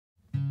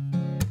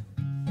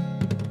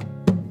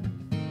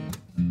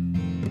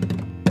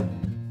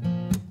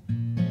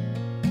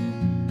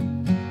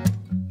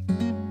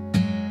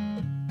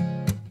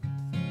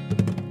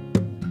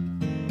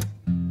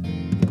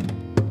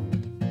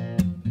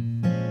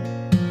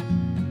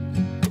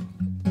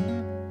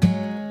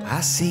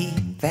I see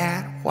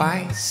that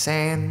white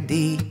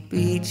sandy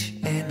beach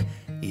and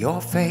your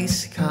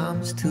face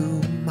comes to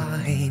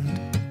mind.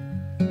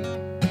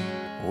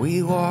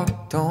 We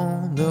walked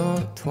on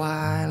the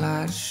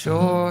twilight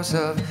shores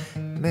of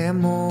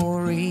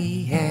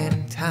memory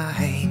and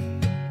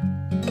time.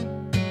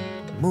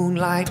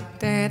 Moonlight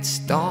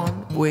danced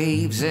on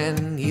waves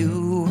and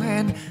you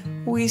and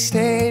we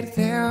stayed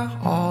there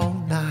all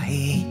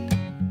night.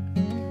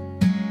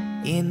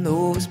 In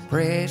those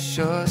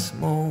precious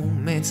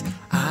moments,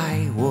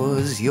 I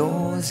was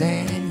yours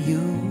and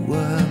you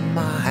were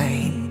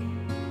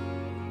mine.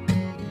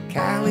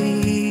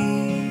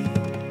 Cali,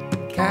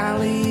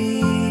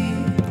 Cali,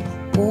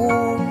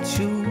 won't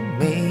you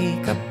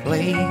make a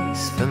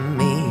place for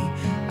me?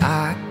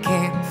 I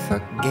can't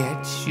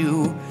forget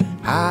you,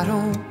 I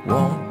don't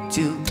want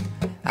to.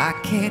 I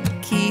can't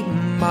keep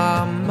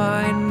my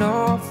mind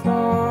off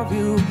of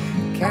you.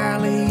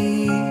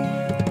 Cali,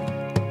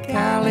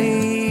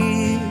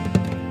 Cali,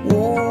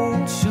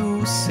 won't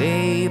you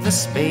save a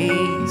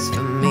space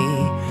for me?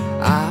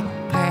 I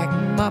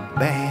packed my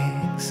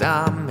bags,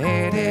 I'm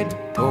headed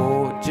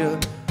toward you.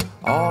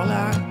 All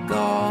I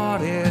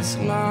got is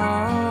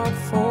love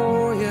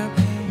for you.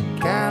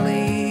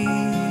 Cali,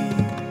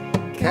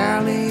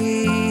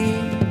 Cali,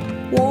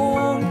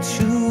 won't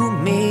you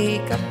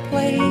make a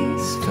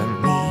place for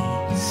me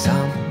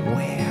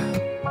somewhere?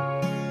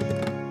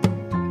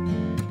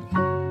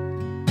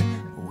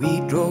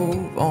 We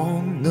drove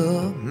on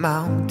the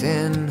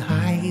mountain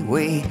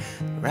highway,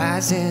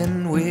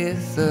 rising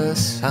with the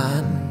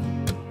sun,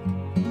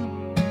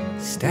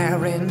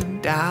 staring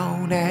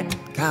down at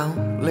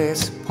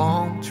countless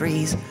palm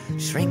trees,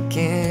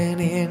 shrinking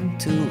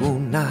into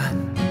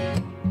none.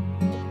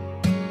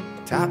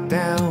 Top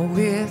down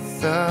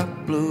with the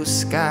blue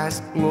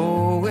skies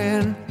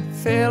glowing,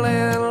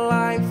 filling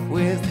life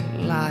with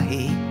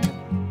light.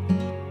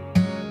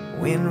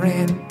 Wind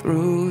ran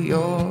through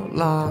your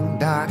long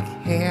dark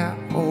hair,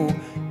 oh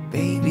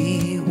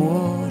baby,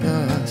 what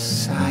a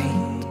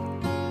sight.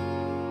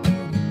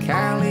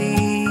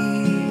 Cali,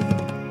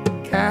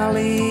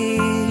 Cali,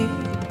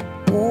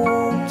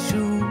 won't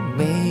you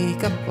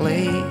make a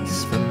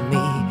place for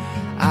me?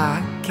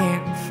 I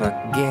can't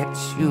forget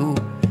you,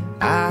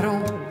 I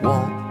don't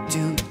want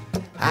to.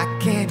 I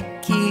can't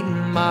keep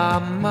my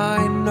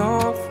mind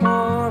off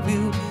of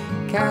you.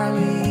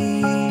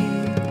 Cali,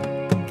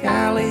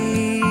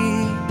 Cali,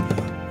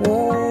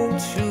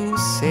 won't you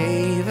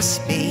save a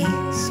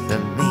space for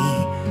me?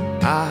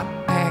 I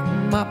pack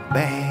my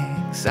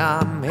bags,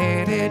 I'm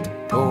headed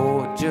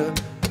toward you.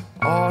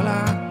 All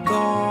I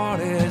got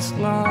is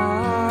love.